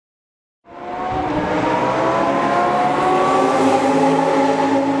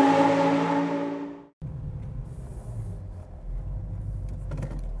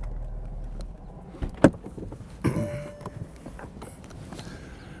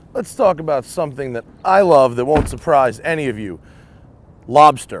let's talk about something that I love that won't surprise any of you.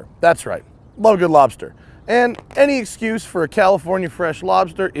 Lobster. That's right. Love a good lobster. And any excuse for a California fresh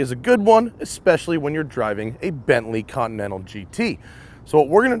lobster is a good one, especially when you're driving a Bentley Continental GT. So what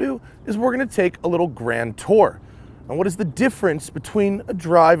we're going to do is we're going to take a little grand tour. And what is the difference between a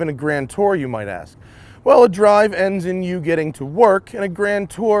drive and a grand tour, you might ask? Well, a drive ends in you getting to work, and a grand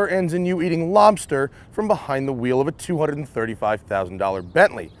tour ends in you eating lobster from behind the wheel of a $235,000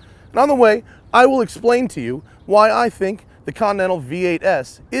 Bentley. And on the way, I will explain to you why I think the Continental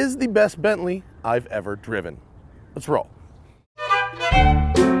V8S is the best Bentley I've ever driven. Let's roll.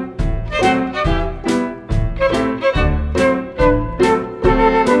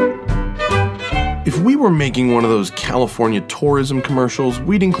 If we were making one of those California tourism commercials,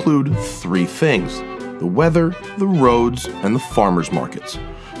 we'd include three things: the weather, the roads, and the farmers markets.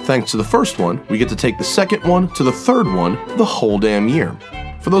 Thanks to the first one, we get to take the second one to the third one the whole damn year.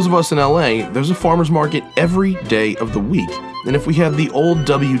 For those of us in LA, there's a farmers market every day of the week, and if we had the old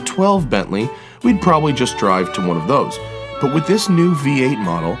W12 Bentley, we'd probably just drive to one of those. But with this new V8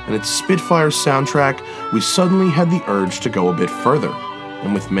 model and its Spitfire soundtrack, we suddenly had the urge to go a bit further.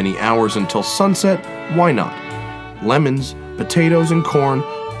 And with many hours until sunset, why not? Lemons, potatoes, and corn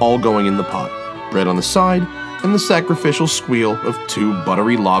all going in the pot. Bread on the side, and the sacrificial squeal of two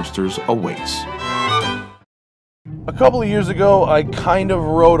buttery lobsters awaits. A couple of years ago, I kind of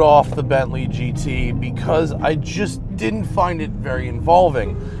wrote off the Bentley GT because I just didn't find it very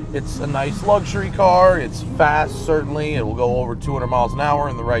involving. It's a nice luxury car, it's fast certainly, it will go over 200 miles an hour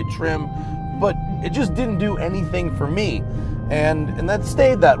in the right trim, but it just didn't do anything for me. And that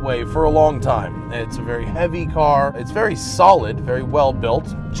stayed that way for a long time. It's a very heavy car, it's very solid, very well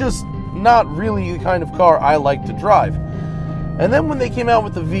built, just not really the kind of car I like to drive. And then when they came out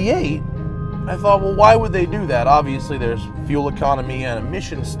with the V8, I thought, well, why would they do that? Obviously, there's fuel economy and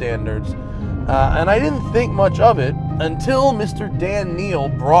emission standards, and I didn't think much of it until Mr. Dan Neal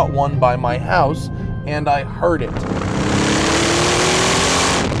brought one by my house, and I heard it.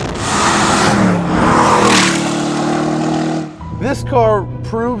 This car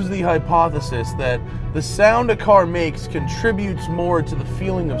proves the hypothesis that the sound a car makes contributes more to the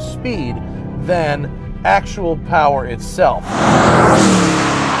feeling of speed than actual power itself.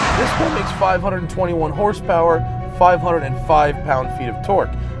 This car makes 521 horsepower, 505 pound-feet of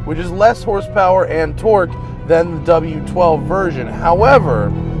torque, which is less horsepower and torque than the W12 version.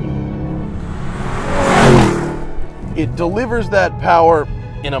 However, it delivers that power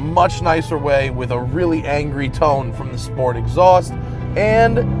in a much nicer way with a really angry tone from the Sport exhaust,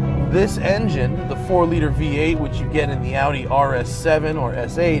 and this engine, the 4-liter V8, which you get in the Audi RS7 or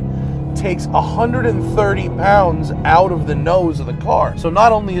S8, takes 130 pounds out of the nose of the car. So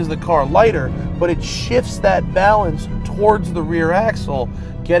not only is the car lighter, but it shifts that balance towards the rear axle,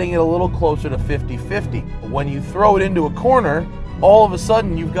 getting it a little closer to 50-50. When you throw it into a corner, all of a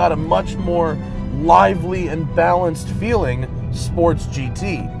sudden you've got a much more lively and balanced feeling sports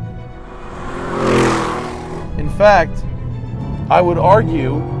GT. In fact, I would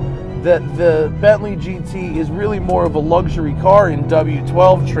argue that the Bentley GT is really more of a luxury car in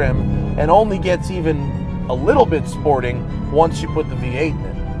W12 trim and only gets even a little bit sporting once you put the V8 in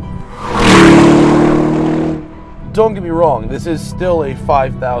it. Don't get me wrong, this is still a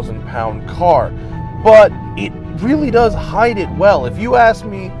 5,000 pound car, but it really does hide it well. If you ask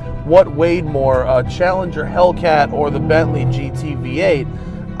me what weighed more, a Challenger Hellcat or the Bentley GT V8,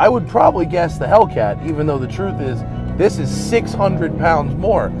 I would probably guess the Hellcat, even though the truth is this is 600 pounds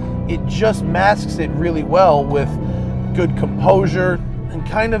more. It just masks it really well with good composure and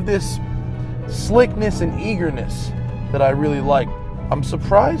kind of this slickness and eagerness that I really like. I'm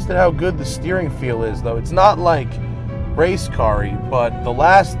surprised at how good the steering feel is, though. It's not like race car-y, but the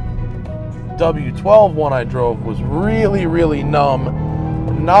last W12 one I drove was really, really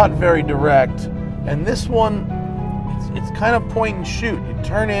numb, not very direct, and this one, it's kind of point and shoot. You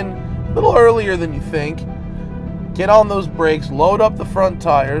turn in a little earlier than you think, get on those brakes, load up the front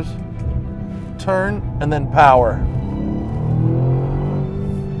tires, turn, and then power.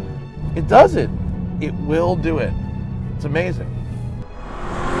 It does it. It will do it. It's amazing.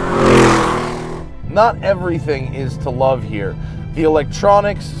 Not everything is to love here. The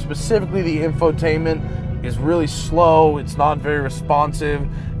electronics, specifically the infotainment, is really slow. It's not very responsive.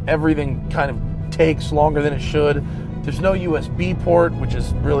 Everything kind of takes longer than it should. There's no USB port, which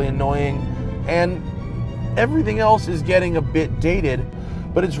is really annoying. And everything else is getting a bit dated,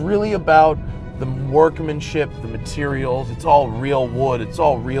 but it's really about the workmanship, the materials. It's all real wood, it's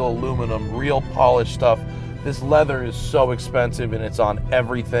all real aluminum, real polished stuff. This leather is so expensive and it's on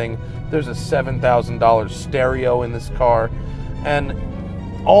everything. There's a $7,000 stereo in this car, and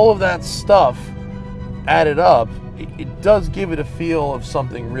all of that stuff added up, it does give it a feel of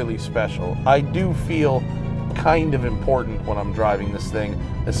something really special. I do feel kind of important when I'm driving this thing,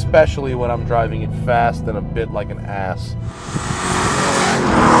 especially when I'm driving it fast and a bit like an ass.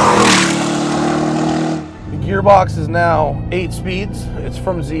 The gearbox is now 8 speeds. It's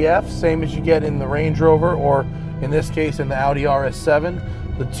from ZF, same as you get in the Range Rover, or in this case in the Audi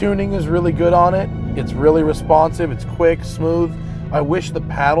RS7. The tuning is really good on it. It's really responsive, it's quick, smooth. I wish the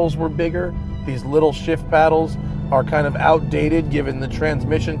paddles were bigger. These little shift paddles are kind of outdated given the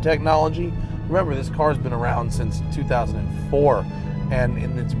transmission technology. Remember, this car's been around since 2004, and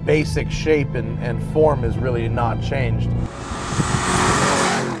in its basic shape and form has really not changed.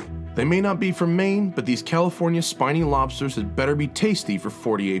 They may not be from Maine, but these California spiny lobsters had better be tasty for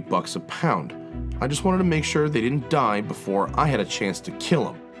 48 bucks a pound. I just wanted to make sure they didn't die before I had a chance to kill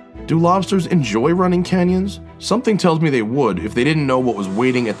them. Do lobsters enjoy running canyons? Something tells me they would if they didn't know what was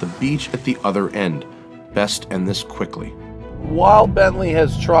waiting at the beach at the other end. Best end this quickly. While Bentley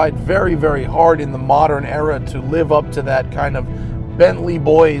has tried very, very hard in the modern era to live up to that kind of Bentley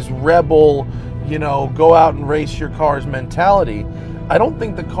boys, rebel, you know, go out and race your cars mentality, I don't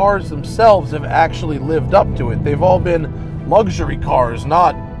think the cars themselves have actually lived up to it. They've all been luxury cars,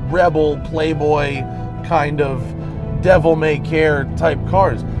 not rebel, playboy, kind of devil-may-care type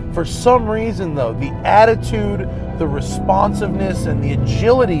cars. For some reason, though, the attitude, the responsiveness, and the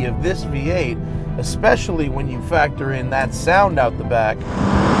agility of this V8, especially when you factor in that sound out the back,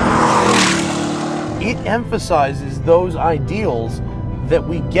 it emphasizes those ideals that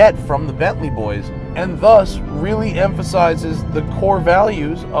we get from the Bentley boys, and thus really emphasizes the core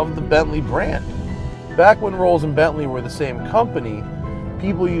values of the Bentley brand. Back when Rolls and Bentley were the same company,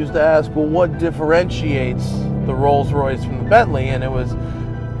 people used to ask, well, what differentiates the Rolls-Royce from the Bentley? And it was,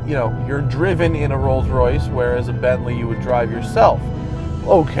 you know, you're driven in a Rolls-Royce, whereas a Bentley you would drive yourself.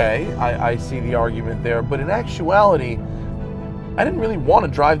 Okay, I see the argument there, but in actuality, I didn't really want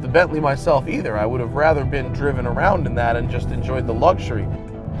to drive the Bentley myself either. I would have rather been driven around in that and just enjoyed the luxury.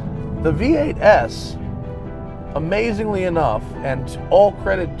 The V8S, amazingly enough, and all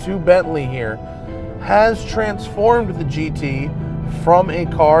credit to Bentley here, has transformed the GT from a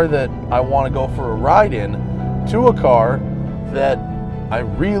car that I want to go for a ride in to a car that I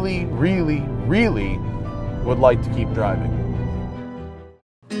really, really, really would like to keep driving.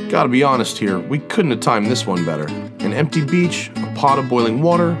 Gotta be honest here, we couldn't have timed this one better. An empty beach, a pot of boiling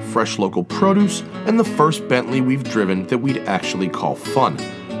water, fresh local produce, and the first Bentley we've driven that we'd actually call fun.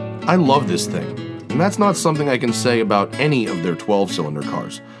 I love this thing, and that's not something I can say about any of their 12-cylinder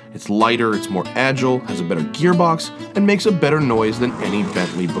cars. It's lighter, it's more agile, has a better gearbox, and makes a better noise than any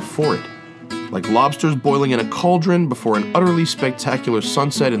Bentley before it. Like lobsters boiling in a cauldron before an utterly spectacular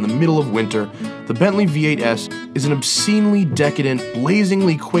sunset in the middle of winter, the Bentley V8S is an obscenely decadent,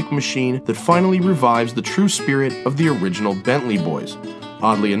 blazingly quick machine that finally revives the true spirit of the original Bentley boys.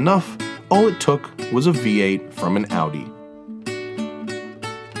 Oddly enough, all it took was a V8 from an Audi.